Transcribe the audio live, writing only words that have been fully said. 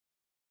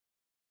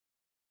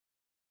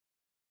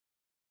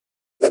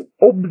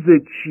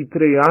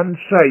83 ani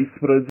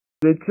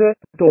 16,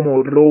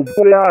 tomorrow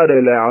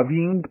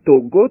having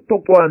to go to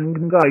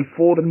Kwangai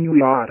for New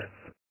Year's.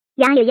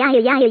 Yay!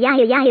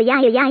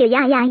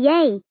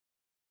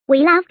 We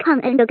love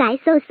Kong and the guy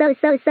so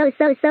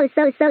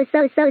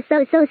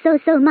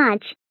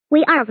much.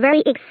 We are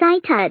very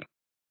excited.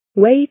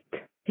 Wait,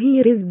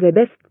 here is the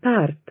best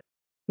part.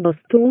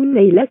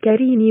 Gastone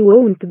Luccarini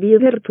won't be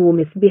there to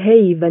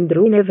misbehave and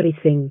ruin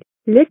everything.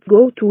 Let's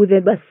go to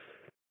the bus.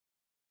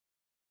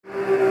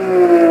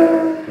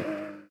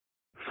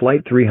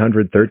 Flight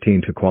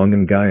 313 to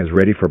Kwangai is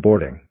ready for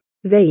boarding.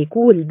 They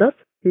called us.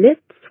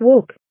 Let's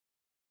walk.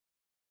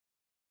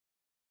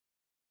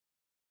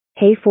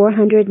 Hey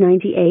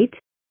 498.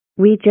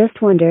 We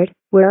just wondered,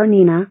 where are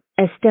Nina,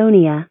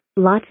 Estonia,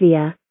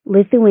 Latvia,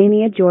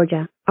 Lithuania,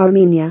 Georgia,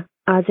 Armenia,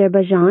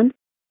 Azerbaijan?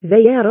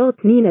 They are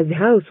at Nina's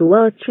house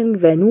watching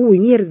the New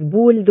Year's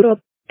ball drop.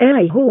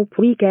 I hope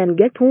we can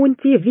get on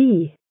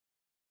TV.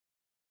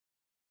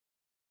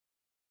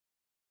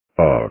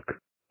 Ugh.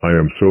 I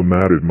am so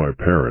mad at my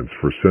parents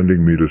for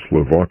sending me to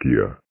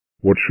Slovakia.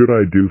 What should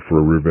I do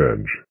for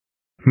revenge?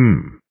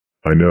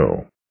 I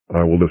know.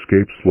 I will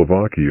escape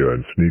Slovakia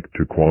and sneak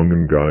to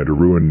Kwangai to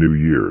ruin New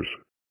Year's.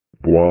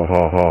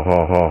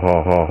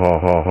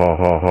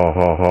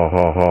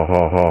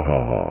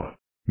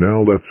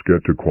 Now let's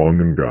get to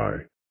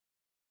Kwangai.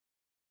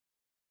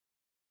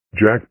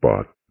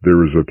 Jackpot,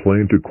 there is a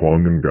plane to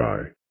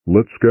Kwangai.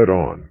 Let's get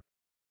on.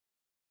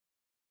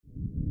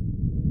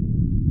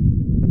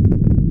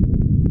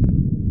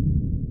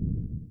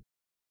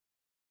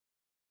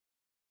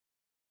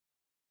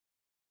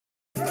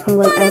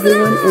 Hello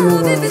everyone in the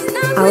world.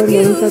 Our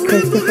names are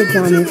Christopher,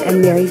 Jonas,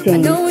 and Mary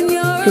Jane.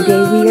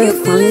 Today we are at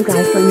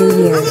Kwangai for New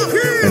Year.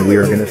 And we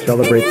are going to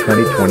celebrate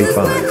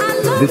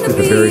 2025. This is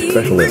a very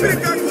special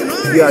event.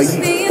 Yes,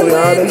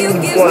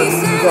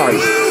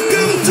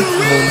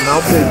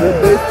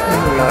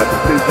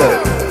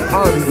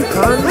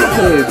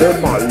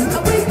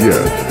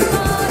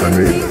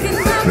 amazing.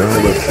 Now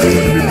let's do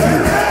a New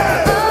Year.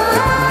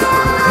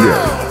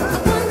 Yes,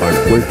 I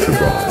placed the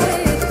bomb.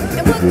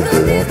 It will go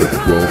off at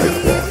 12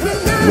 o'clock.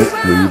 Let's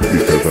leave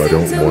because I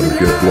don't want to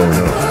get blown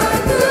up.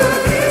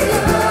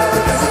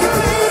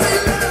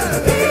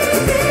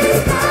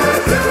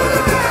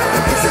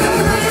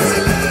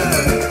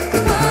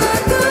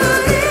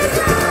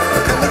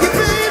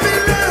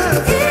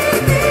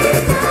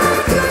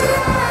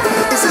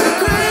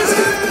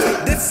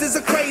 This is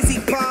a crazy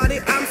party.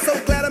 I'm so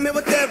glad I'm here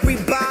with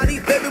everybody.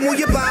 Baby, move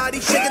your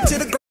body, shake it to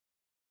the ground.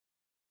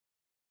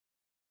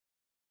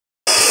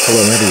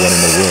 Hello everyone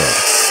in the world.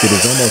 It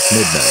is almost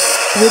midnight.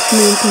 Which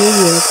means New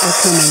Year's are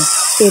coming.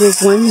 It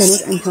is 1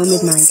 minute until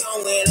midnight.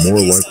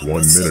 More like 1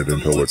 minute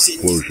until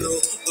explosion.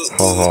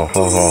 Ha ha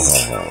ha ha ha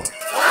ha.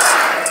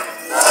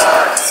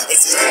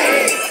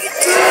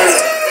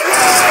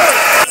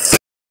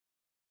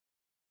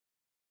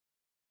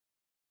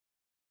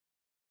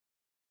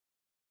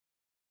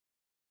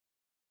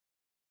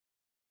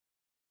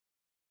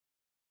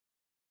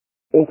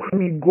 Oh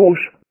my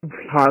gosh,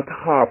 what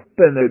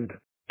happened?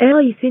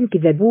 I think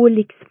the ball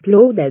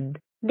exploded.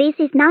 This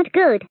is not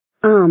good.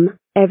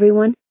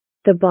 Everyone,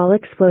 the ball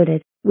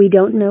exploded. We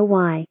don't know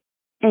why.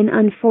 And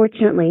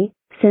unfortunately,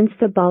 since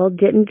the ball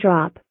didn't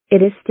drop,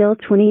 it is still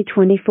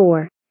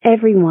 2024.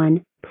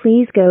 Everyone,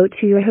 please go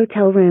to your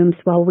hotel rooms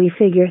while we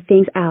figure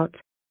things out.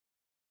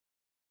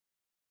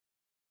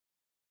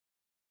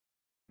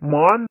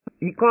 Man,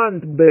 I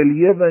can't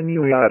believe a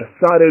New Year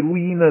are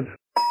ruined.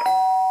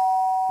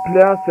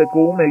 Please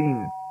come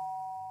in.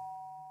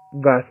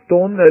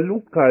 Gastone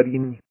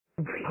Luccarini.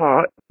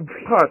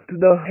 What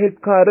the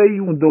heck are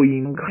you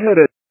doing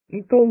here?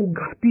 It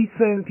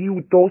sent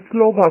you to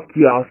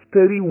Slovakia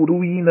after you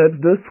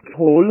ruined the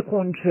whole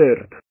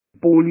concert.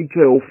 Police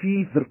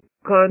officer,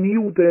 can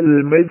you tell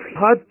me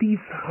what is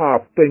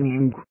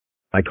happening?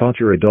 I caught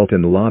your adult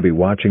in the lobby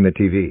watching the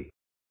TV.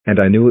 And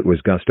I knew it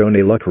was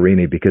Gastone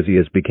Luccarini because he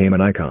has become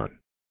an icon.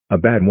 A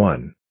bad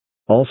one.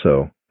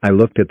 Also, I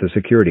looked at the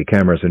security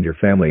cameras and your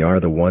family are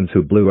the ones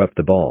who blew up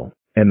the ball.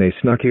 And they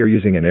snuck here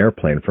using an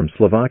airplane from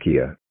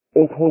Slovakia.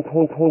 Gastone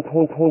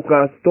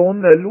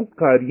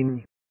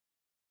Luccarini.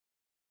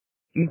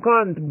 I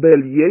can't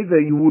believe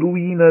you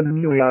ruined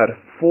New Year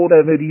for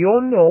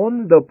everyone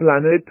on the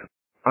planet.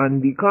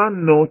 And I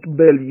cannot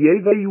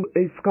believe you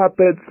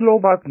escaped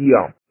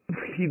Slovakia.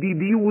 Why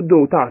did you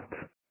do that?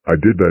 I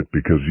did that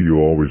because you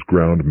always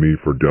ground me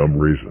for dumb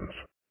reasons.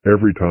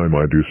 Every time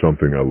I do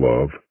something I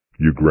love,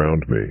 you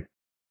ground me.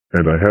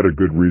 And I had a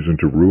good reason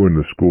to ruin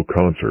the school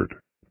concert,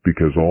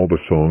 because all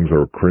the songs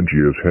are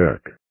cringy as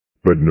heck.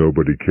 But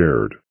nobody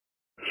cared.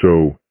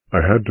 So, I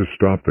had to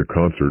stop the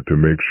concert to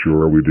make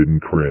sure we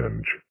didn't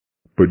cringe.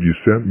 But you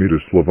sent me to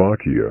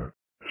Slovakia.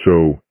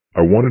 So,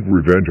 I wanted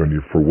revenge on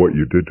you for what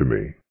you did to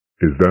me.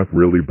 Is that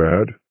really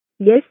bad?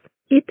 Yes,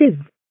 it is.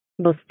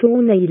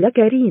 Gastone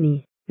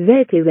Luccarini.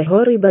 That is a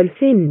horrible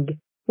thing.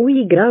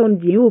 We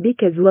ground you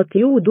because what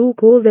you do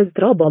causes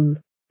trouble.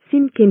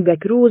 Sinking a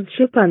cruise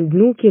ship and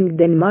nuking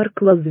Denmark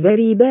was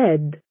very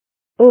bad.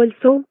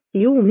 Also,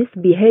 you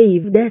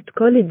misbehaved at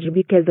college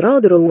because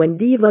Radro and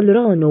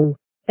Valrano,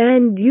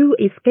 and you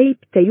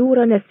escaped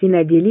Uranus in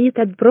a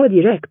deleted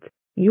project.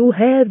 You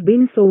have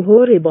been so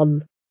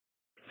horrible.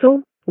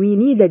 So, we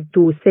needed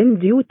to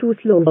send you to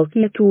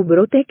Slovakia to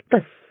protect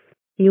us.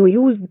 You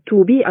used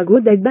to be a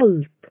good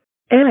adult.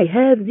 I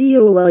have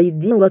zero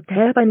idea what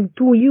happened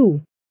to you.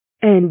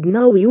 And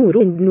now you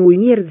ruined New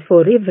Year's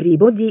for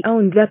everybody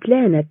on the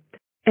planet.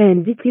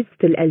 And it is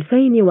still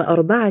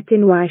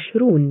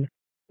 2024.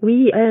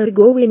 We are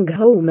going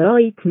home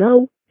right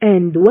now,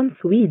 and once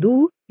we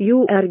do,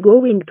 you are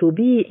going to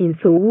be in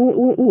so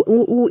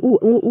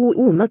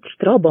much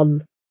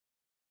trouble.